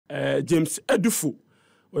James Edufo,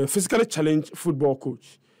 a physically challenged football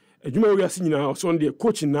coach. You may be seeing now on the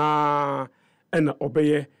coach na and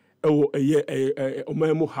obey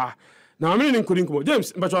ha. Now, I mean, including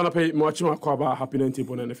James, but I pay much more about happiness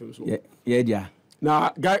on anything. Yeah.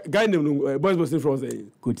 Now, guy named boys was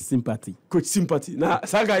from Coach Sympathy. Coach Sympathy. Now,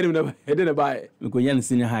 some guy never headed a buy. We go in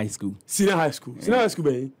senior high school. Senior high school,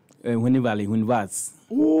 bay. Winnie Valley, Winvas.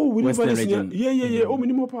 Oh, Western region. Yeah. Oh,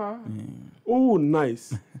 minimum pa. Oh,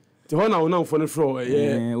 nice. The one now for the floor.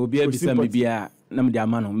 Yeah. Will be a bit nam dia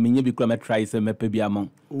mano me nye bi kura me try se me pe bia mon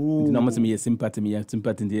nti na mo se me sympathy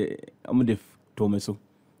de am de to me so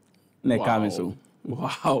na ka me so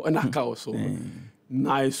wow and aka also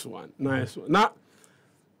nice one now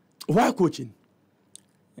why coaching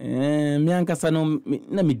me ankasa no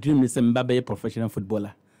na me dream is me be a professional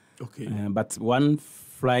footballer okay but one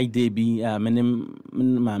Friday be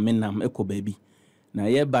menam eko baby na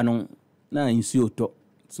ye ba no na insuo to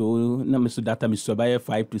so na me so data me so by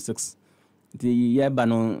 5 to 6 the ye ba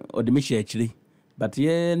no odemi actually but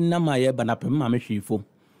ye na ma ye ba na pem ma me hwifo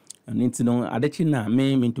and nti no adechi na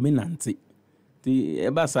me ntumi nante the e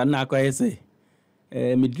ba sa na akwa say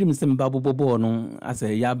me dream say mba bobo no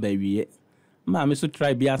asa ya ba wiye ma me so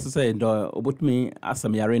try bia say do obotumi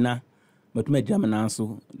asam yare na botumi jam na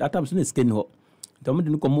so that time so na skin ho to mo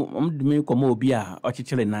dinu komo obi a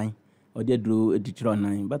ochechele nan ode duro edichiro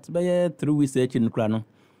nan but by 3 weeks echi nkura no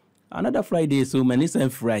another Friday so many same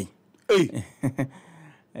fry hey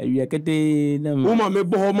you kete na ma me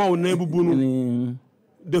bo ma o na bubu no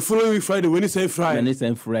the following week Friday when you say fry when you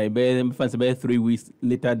say fry by fancy by 3 weeks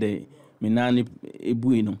later the me nani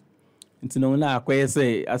ebu no nti no na akwye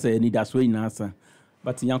say as a need as we na asa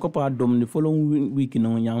but yankopa adom the following week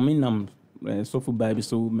no yam nam so for baby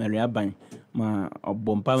so Mary Aban ma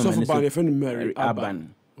obompa me so for friend Mary Aban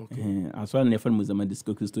okay as well never Muzama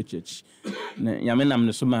Disco Christo Church na yam nam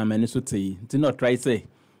no so ma me so tey nti no try say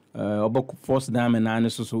obok force down na ne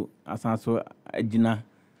so asanso agina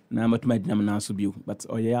na matuma agina na so bio but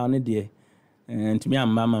oya ne de ntimi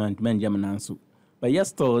amba ma ntimi agina na so but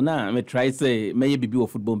yes to na me try say me bibi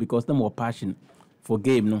of football because no more passion for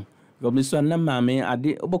game no because me so na ma me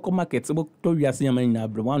ade obok market obok to wiase yam na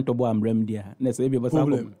abre wan to bo amrem dia na say be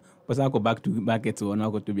basa go back to market or na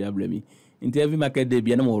go to be abremi into every market dey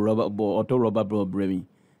be na mo rubber bo auto rubber bro abremi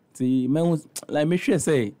ti me like me sure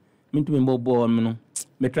say me to me bo no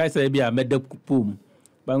me try say be a made poom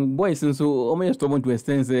but boys so almost to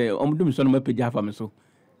extend say do so no page afa me so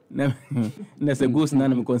na say goes na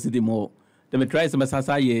me consider more me try say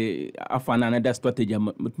masasa ye afa na another strategy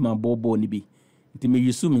ma bo ni bi nti me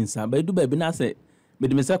use me nsa but do be na say me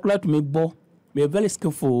de me circular to me bo me very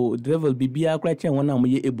skillful drivel bibia kwa chen wona mo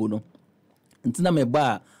ye ebo no nti na me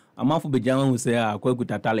ba amafo be jan who say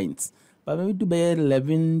akwakuta talent but me do be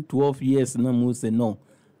 11 12 years na mo say no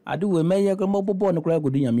adu we meye ko bobo no kura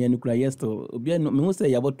godu nyame ani kura yesto obi no me hu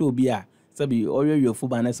say yaboto obi a sabi oyo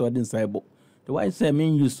football na say odin saibo to why say me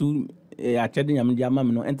use a chede nyame dia ma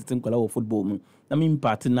me no entity nkola wo football mu na me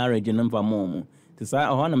partner region number more to say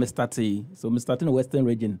ho na me start so me start in Western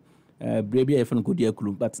region brebia e fon kodi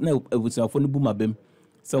akulu but na ebusuafo no bu mabem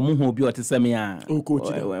so mo hu obi o te say me a o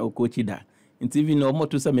coach da ntivi no mo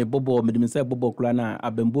to say me bobo me de me say bobo kura na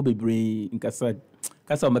abembo bebre nkasa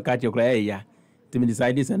kasa o me ka che kura ya Tim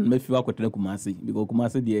decided and me feel akotena Kumasi because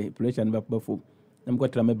Kumasi the pressure never before. I'm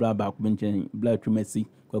going to me bra ba ku nchen bla twumasi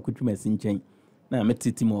kwa ku twumasi nchen. Na me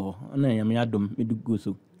titi mo na yam yadom me do go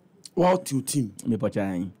so. What your team? Me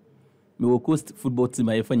pochan. Me wo coast football team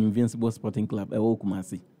I for Invincible Sporting Club e wo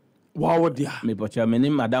Kumasi. Wow dia. Me pochan me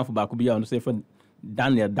name madam for ba ku bia on say for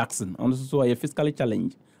Daniel Daxon. On so a physically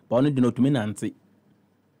challenge. But on do not to me nanti.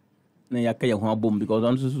 Na yakaya ho abom because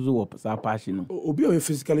on so wo sa passion. Obi o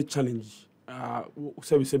physically challenge.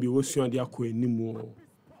 Sabi wo suan dia ko animu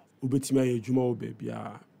obetimi aye adwuma wo ba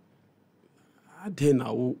bia ade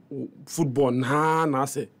na wo football na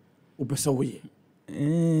say obese wo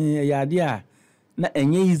ye ya dia na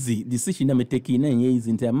enye easy decision na me take na enye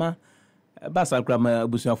easy ntema ba sa kra ma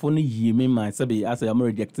busuafo no yi me ma sabi asa am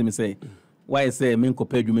reject me say why say me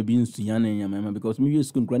nkopa adwuma bi nsuan na nyama because me use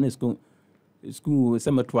school kra na school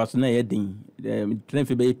semetwas na ye din train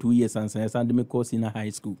for be 2 years and say me course in high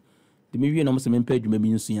school the me no mo se me page me bi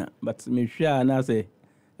nsuya but me hwa na say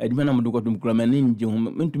adwuma na mo do kodum kra mani nje ho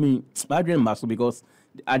mentumi ba dwen maso because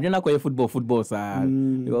adwena kwa football sa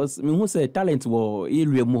because me hu say talent wo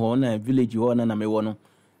area mu ho na village ho na me wo no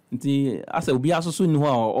nti asa obi asoso ni ho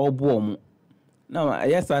a obo mu na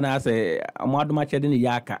yesa na asa amadoma chede ni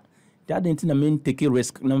yaka that nti na me take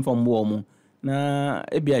risk na mfa mbo mu na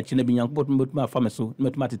ebia chi na bi nyankopot mbotuma fa me so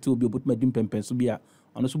metuma tete obi obotuma dim pempen so bia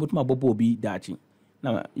ono so botuma bobo obi daachi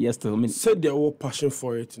na yes to me said there was passion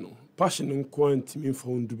for it no passion in quantity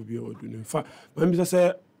for do be or do in fact when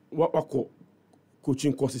say what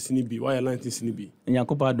coaching courses ni bi why license ni bi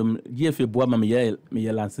Yankopa Adom GFA boa ma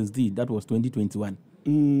me license D that was 2021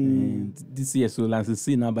 this year so license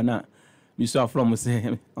C na bana me so from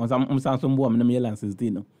say on some boa me license D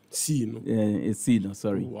no C no C no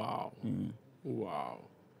sorry wow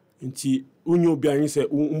nti unyo bi anyi say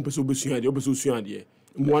umpeso besua de obeso sua de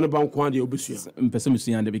mo an ban kwa de obesua umpeso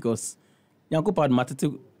mesua de because Yankopa Adom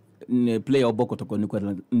matete player obokotoko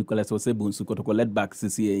Nicolas Osebunsu kotoko led back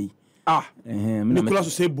CCA Nicolas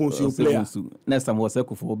Osebunsu player next time was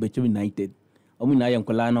for Bechem United omu na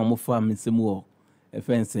yankola na omu farm nsemu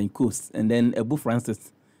fence and coast and then Ebu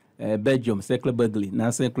Francis Belgium Circle Bergley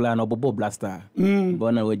na Circle na Bobo Blaster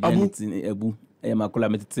bona we Janet Ebu makola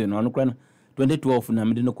metete no anokra 2012 na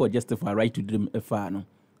me no call justify right to them FA no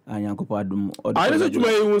Yankopa Adom I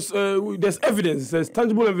know there's evidence there's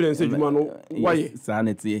tangible evidence Juma no why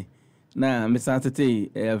sanity na me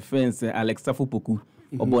santete fence Alex Tafupoku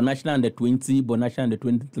obo national under 20 bo national under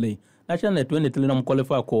 23 national under 23 na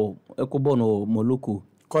qualify ko ekobo no Moloko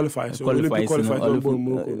qualify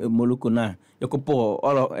Moloko na ekopo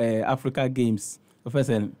all Africa Games first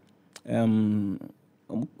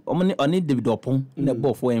only David Opon na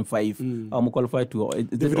ball 4 and 5 qualify to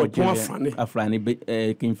David Opon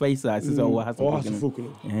Afrani King Faisal is our hospital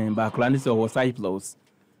ba klani so was Cyclos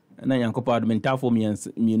na Yankopa Adom mental for me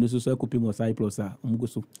so ko pimo Cyclos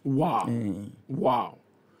umguso wow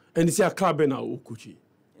and it's a club na okuchi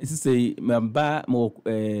isi say mba mo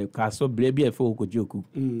kaso brebi for okojoku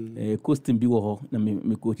coasting bi wo ho na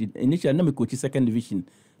me coach initially na me coach second division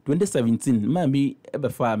 2017 ma bi ebe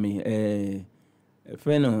fa me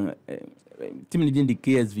friend team leading the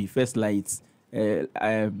KSV first lights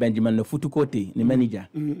Benjamin Nofutukote the manager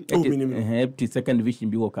second division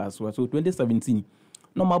bi wo kaso so 2017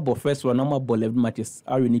 normal ball first one normal ball 11 matches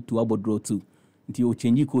are need to about draw 2 nti o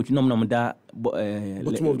change coach nom da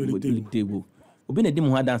bottom of the league table obi na di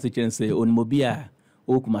mu ha dance chance onimobia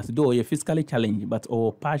o kuma se do you physically challenge but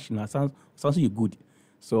or passion sounds you good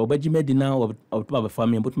so obaji medina of to have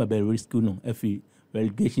family but my be risk no every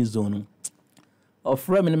relegation zone of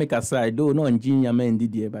from me make aside do no engineer man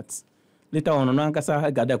did there but later on no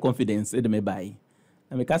ankasa gather confidence e dey me buy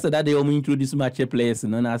na me kasa that they o introduce match players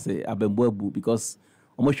no na say abemboabu because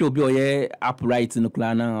omo show bi oye upright no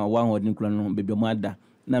kla na one word no kla no baby mother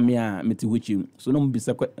na me a meti wichi so no be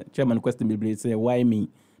chairman question be say why me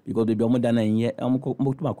because baby mother na yen omo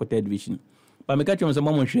to makota division but me catch say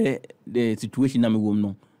mom share the situation na me wom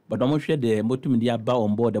no but omo share the motum dia ba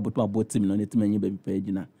on board but my team no net manyi baby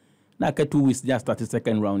page na ka 2 weeks just start the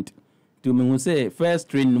second round to me say first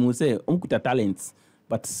training me say onkuta talents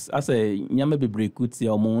but as a nyama be break out say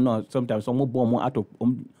omo no sometimes omo bo omo out of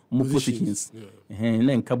positions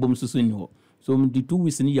na nkabom susu ni ho so the 2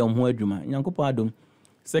 weeks ni ya ho adwuma Yankopa Adom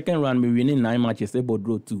second round me winning 9 matches about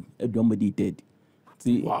draw 2 edom be third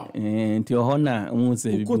ti nti ho na won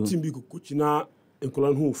say ko team bi ko coach na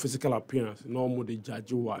enkolan who physical appearance no mo de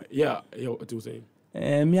judge why what you saying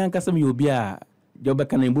me ankasa me obi a jobe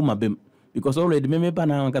kana mbu mabem because already me pa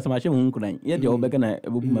na ankasa ma hwe hun kuran ye de obe kana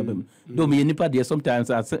ebu mabem do me nipa de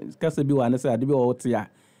sometimes kasa bi wa na say ade bi o te a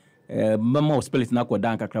mama spirit na ko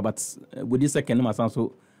dan kakra but with this second ma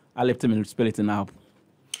so I left him in spirit now.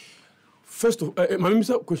 First of my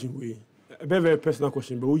minister question we a very personal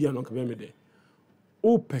question but we are not come me there.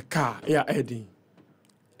 O peka ya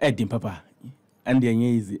Edding papa and the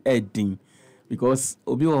easy Edding because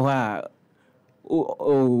obi o ha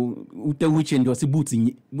o which and was boots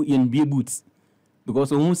in be boots because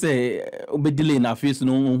who say obe delay na face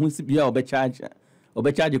no who si bia obe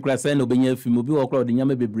charge class and obenya film obi o crowd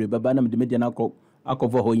nyama bebre baba na me de media na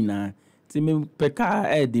akọvo ho ina ti me peka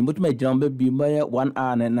Edding but me jam be 1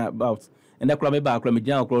 hour and about and that club ba club me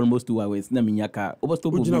jam almost 2 hours na minyaka obo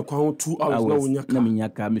stop ojina kwa 2 hours na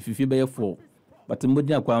minyaka me fifi be 4 but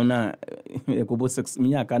mbodina kwa na ekobo 6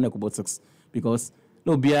 minyaka na ekobo 6 because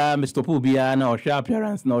no bia me stop bia na o share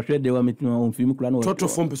appearance na o share de wa me on film kula no total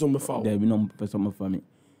form person me foul there be no person me for me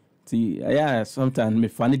ti yeah sometimes me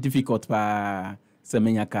find it difficult pa se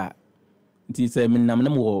minyaka ti se me na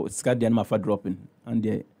mo skadi na ma fa dropping and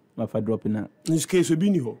there ma fa dropping na in this case we be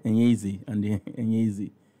ni ho easy and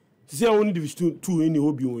easy see I only division 2 any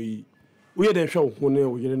obi on we dey hwe ho na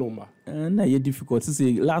we yere no mba na ye difficult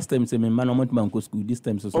say last time say me man o month man go school this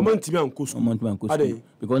time so month man go school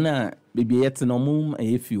because na baby yet no mum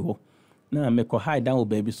e fi ho na me ko hide down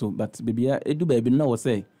baby so but baby edu baby na wo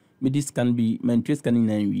say me this can be man trace can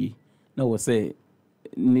na wi na wo say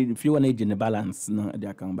if you want to balance na the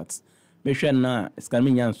account but me hwe na scan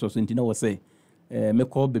me nyan so nti na wo say me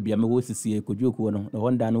call baby me wo sisi ko joku no na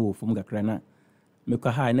wonda no wo fum kakra na me ko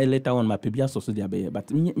ha na later on ma pebia so so dia be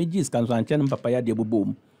but me gis kan so anche no papa ya de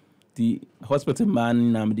bobom ti hospital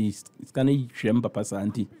man na me di scan hwem papa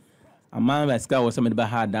santi ama ba ska wo se me ba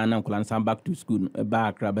ha dan na kola san back to school ba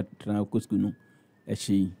akra but na ko school no e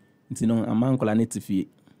shi nti no ama kola ne tifie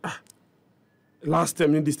last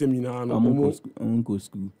time this time na no go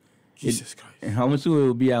school Jesus Christ how much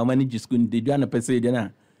will be our manage school de do na pese de na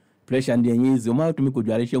pressure and yenzi o ma to me ko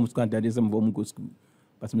dware hye musku anta de sem bo mu ko school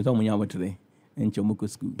but me so mu nya wotre enche mu ko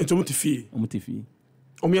school enche mu tifie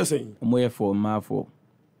o me say o mo ye for ma for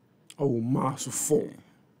oh ma so for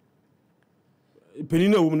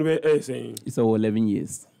penina wo mu be saying it's over 11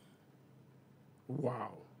 years wow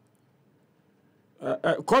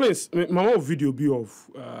Collins mama video be of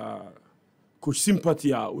coach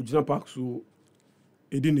sympathy a ojina park so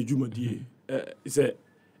edi ne juma die say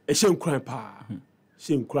e shem cry pa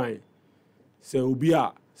shem cry say obi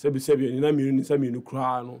a sebi ni na miru ni sami no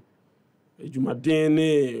kra no juma den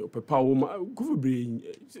ne papa wo ma go bre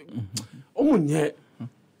o mo nye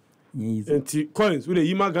enti Collins we dey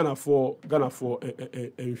yima Ghana for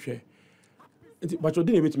enhwe enti but you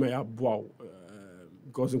dey betima ya boa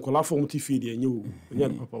because in kola form TV dey enye o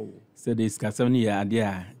papa wo so this ka 7 year ade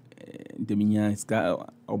a deminya ska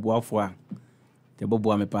oboafo a te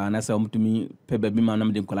bobo me pa na se omtumi pe ba bi ma na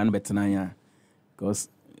me de kola na betena ya because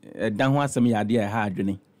dan ho asem ya ade a ha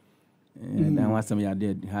adwene dan ho asem ya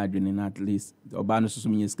ade ha adwene na at least oba no susu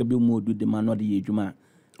me ska bi mu odu de ma no de yedwuma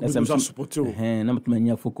na sem support o na mtuma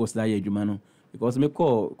nya focus da yedwuma no because me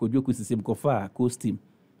ko joku sisi ko fa coast team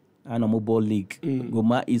and mobile league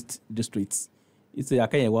Goma East districts it's a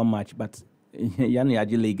kind of one match but yani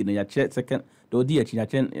aje league no ya second the DH ya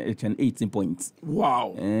 18 points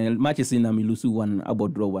wow matches in am lose one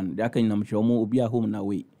about draw one they can am show mo obi a home na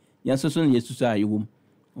away yan so yesu a yewum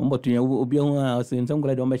omboto yan obi a ho say some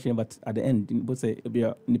glad on be but at the end bo say obi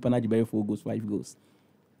a nipa na jibe 4 goals 5 goals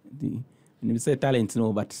the ni say talent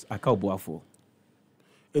no but aka oboafo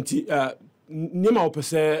enti nyema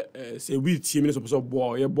opese say we team ni so pese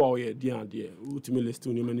boa ye dia ultimate list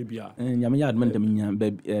ni mani bia nyama ya adman dem nya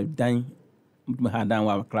dan mutuma ha dan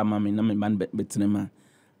wa klama me na me man betinema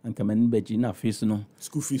anka man beji na fees no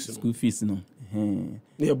school fees no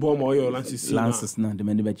ne boa ma oyo lances na de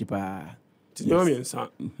man beji pa nyama me nsa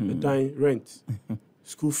dan rent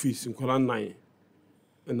school fees nkola 9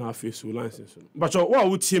 na fees lances no but wa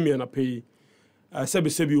wo team na pay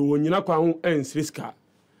sebi wo nyina kwa ho ensriska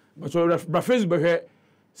but bra Facebook he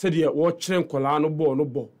said ye wo kire nkola no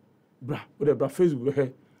bo bra wo de bra Facebook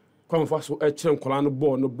he kwa mfa so kire nkola no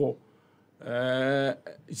bo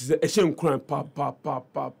it's a nkran pa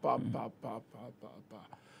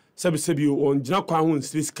sebi on jina kwa ho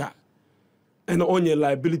nsriska and on your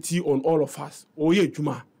liability on all of us o ye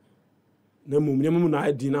dwuma na mum na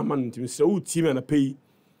adi na man ntimi se wo team na pay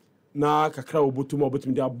na kakra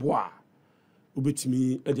obotum de aboa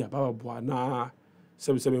obetimi e de ababa boa na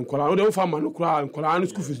sebi nkola no de wo fa ma no kura nkola no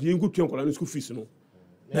school fees ni nkutu nkola no school fees no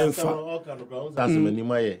emfa asema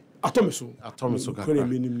maye atomiso kakra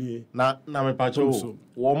na me pacho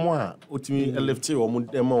wo mo a otimi elefti wo mo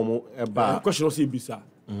dem mo e ba question also bisa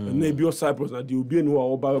na bi o Cyprus na de obi enu a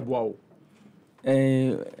wo ba boa wo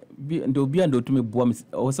ndo obi ando otumi boa me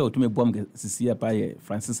o se otumi boa me sisi ya pa ye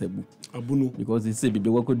Francis Abuno because he say bibi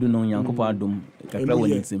wakodu no Yankopa adom kakra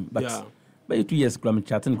woni tim but 2 years kram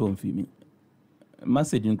chatting go mfi me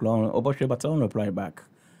message in clown obohwe but on reply back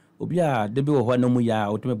obi a de bi wo ho na mu ya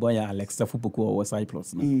otome boy ya Alex Safupuku o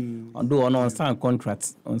Cyprus no ondo on sign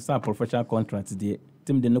contract on sign professional contract de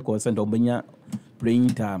team de no ko send obenya playing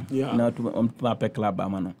time na to ma pe club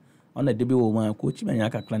ama no on de bi wo ma coach manya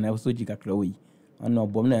kakra na so ji kakra wi on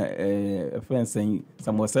obom na friends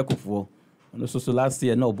Samuel Sekofo no so last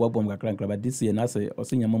year no obom kakra but this year na say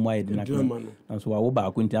osenya mamu aye de na so wo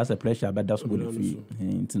ba ko nti as pressure but that's good fi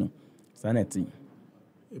ntino sanity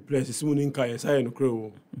place simuni nkai sai no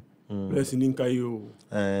crow place ninkai yo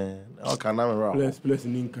okay na me right place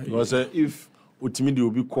ninkai because if ultimate dey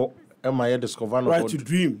obi ko e ma ye discover no right to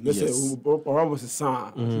dream let's say or was a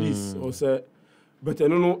son at least or say but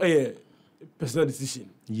no personal decision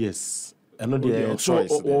yes and no dey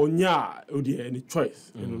choice or nya o dey any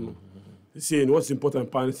choice you know say what's important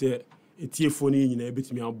pan say etiefo ni nyina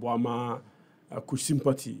ebetimi aboa ma ku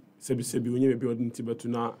sympathy sebi onye be odin tibetu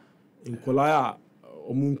na nkolaya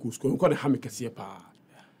omunku sko nko de ha mekese pa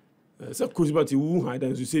se ku sympathy wu ha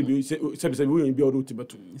dan so sebi onye be odin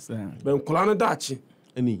tibetu ben nkolaya na dachi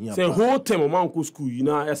say whole time omanku school you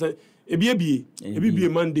na ebie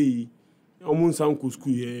Monday omun sanku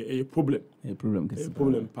school e problem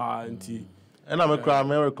pa nti and I'm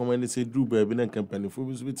a recommend say do baby na company for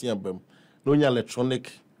bi so bitia bam no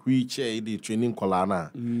electronic wheelchair the training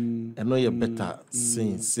colana and no you better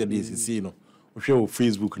since this you know show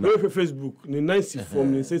Facebook now Facebook the 90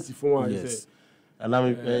 form the 60 form yes and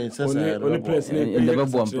I'm only press never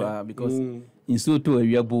bomb because in so to a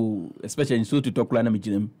real especially in so to talk na me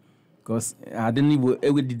gym because I didn't even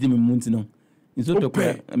ever did me months no in so to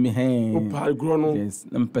I mean hey yes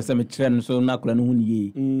na pesa me train so na kula no hu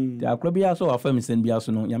ye the akra bia so afa me send bia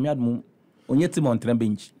so no yame admo onye team on train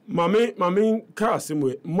bench mame ka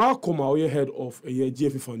asemwe Malcolm our head of a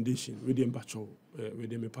GFA foundation with them bacho with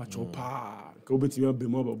them pacho pa ka obetimi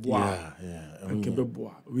abemo abboa nke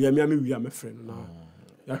beboa we am friend na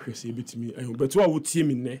ya hwese ebetimi but what would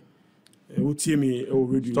team in ne would team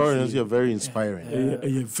already stories are very inspiring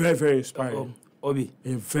very very inspiring Obi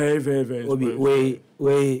very Obi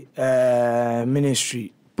we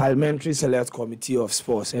ministry parliamentary select committee of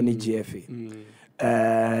sports NGFA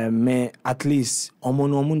me at least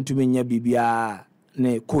omo to me nya bibia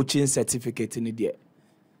ne coaching certificate ni there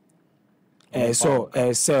so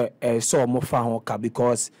omo fa ho ka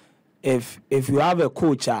because if you have a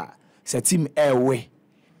coach set team away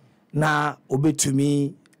na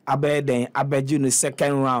obetumi abeden abeji no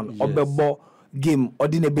second round obebo game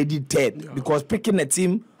odine bedi third because picking a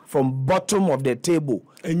team from bottom of the table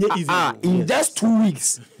in just 2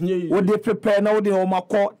 weeks what they prepare now they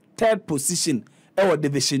almost third position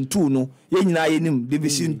division 2 no ye nyina ye nim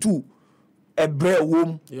division 2 ebre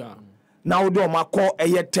wom now do ma call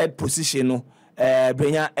third position no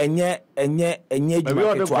brenya enye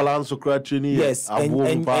yes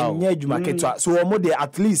enye jumaketwa so omo dey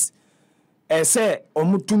at least say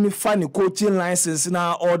omo tumi fan coaching license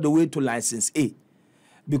now all the way to license A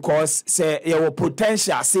because say your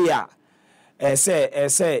potential say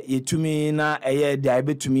say yetumi na dey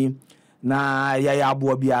betumi na ya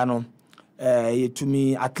abo bia no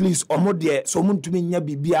yetumi at least omo de so omo ntumi nya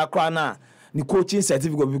bibia kra na ni coaching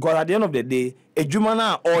certificate because at the end of the day ejuma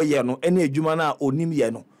na all year no any ejuma na onim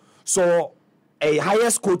ye no so a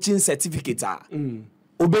highest coaching certificate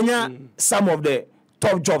obenya some of the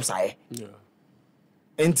top jobs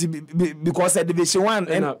and because at division 1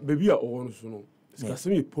 and baby are on so no it's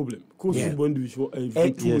a problem coach one division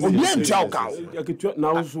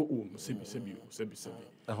now so sebi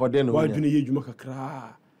why do you ejuma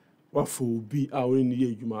kakra wa for bi we ni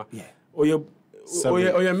ejuma oye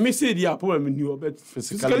message ya problem ni but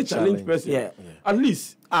physically challenged person at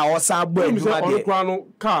least o sa gbo ejuma de kwa no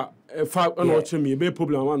ka fa na o chemi be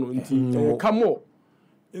problem wa no nti come on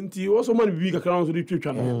nti wo so man bi kakra so de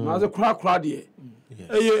twetwa no na ze kra de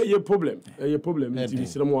ye problem nti bi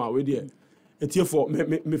sira mo a we de etie for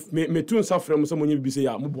me tun sa frem so mo nyi bi se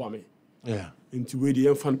ya mo boa me nti we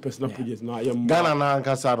de fan personal project na ya Ghana na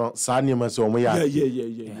nkasa no sa ni ma so mo ya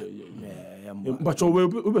bacho we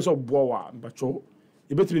be so boa bacho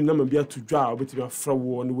e betimi na ma bia tudwa betimi afra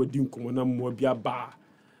wo ne wadi nkomo na mo bia ba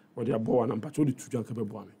wo de boa na bacho de tudwa nka be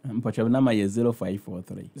boa me bacho na ma ye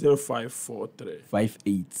 0543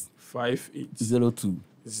 58 02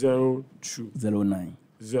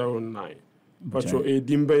 bacho e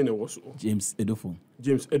dimbe ne wo so James Edufo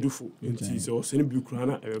nti so sene bi kura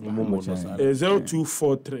na e be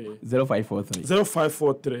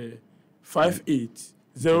 0243 58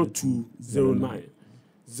 0209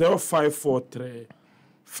 0543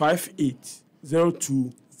 58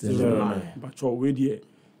 0209 bacho we die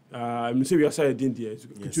me say we are say den die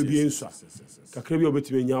to be enso kakra bi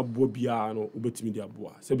obetime nya abo bia no obetime di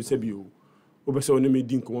abo sebi o obese one me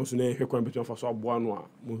din ko so na ehwe kwan betime fa so abo no a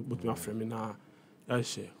obetime afreme na ya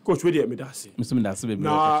she coach we die me da se be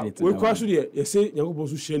na we kwa so die ye say nyakobo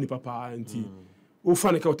so share ni papa nti o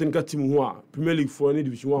fan ka otenka team ho a Premier League for any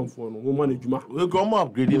Division 1 for no mo man adwuma we go more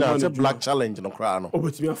upgrading now say black challenge no cry no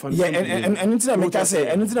obetime afan and anything make say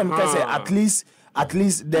at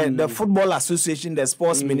least the football association the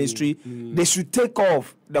sports ministry they should take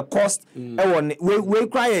off the cost we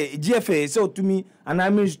cry GFA so to me and I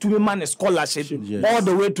mean to me man a scholarship all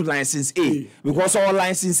the way to license A because all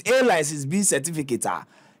license A license B certificate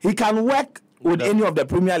he can work with any of the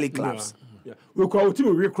Premier League clubs we call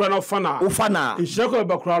team we cry now fana in shako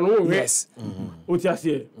ba cry no yes o ti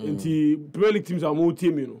ase nti Premier League teams are more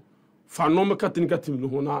team you know fana me technical team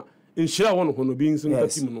no na in share one no being single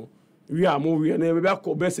team no we are more we na be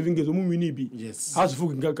call best 7 games mo win bi house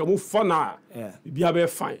folk nka mo fana bia be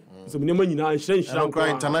fine so me ma nyina nhira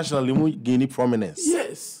cry internationally mo gain prominence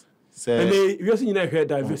yes and we are seeing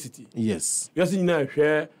diversity yes we are seeing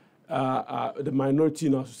the minority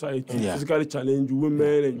in our society physically challenged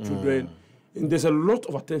women and children and there's a lot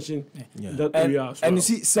of attention in that area as well. And you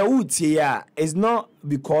see Saudi here is not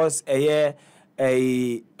because a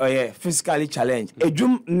physically challenged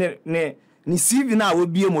ni CV na we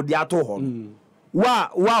bie mo de ato ho wa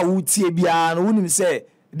wo tie bia no wonim say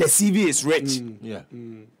the CV is rich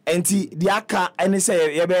enti di aka ene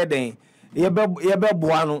say ye be den ye be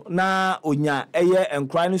boa no na onya eye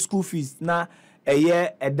enkran school fees na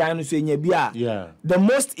eye edan no so enya bia the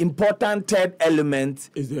most important third element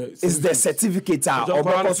is the certificate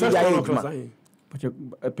of so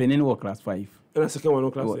ya penny work class 5 and second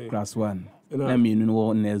one class 1 na me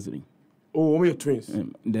no nursery. Oh, we are twins.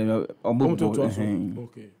 They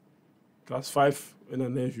okay. Class 5 and a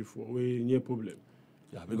nursery for we near problem.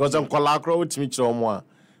 Yeah, because I'm collacro with me chomwa.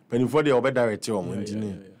 Penny for the obey director on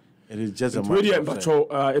engineer. It is just a matter.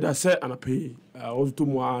 But it has said and a pay. Also to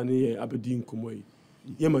moi ni Aberdeen kumwe.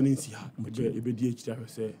 Ye manin si ha. Ebe DH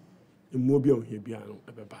say. Immobile here biano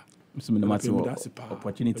ebeba.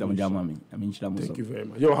 Opportunity I'm jamming. I mean, thank you very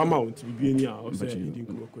much. Yo, how much? Be any hour.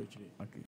 Okay.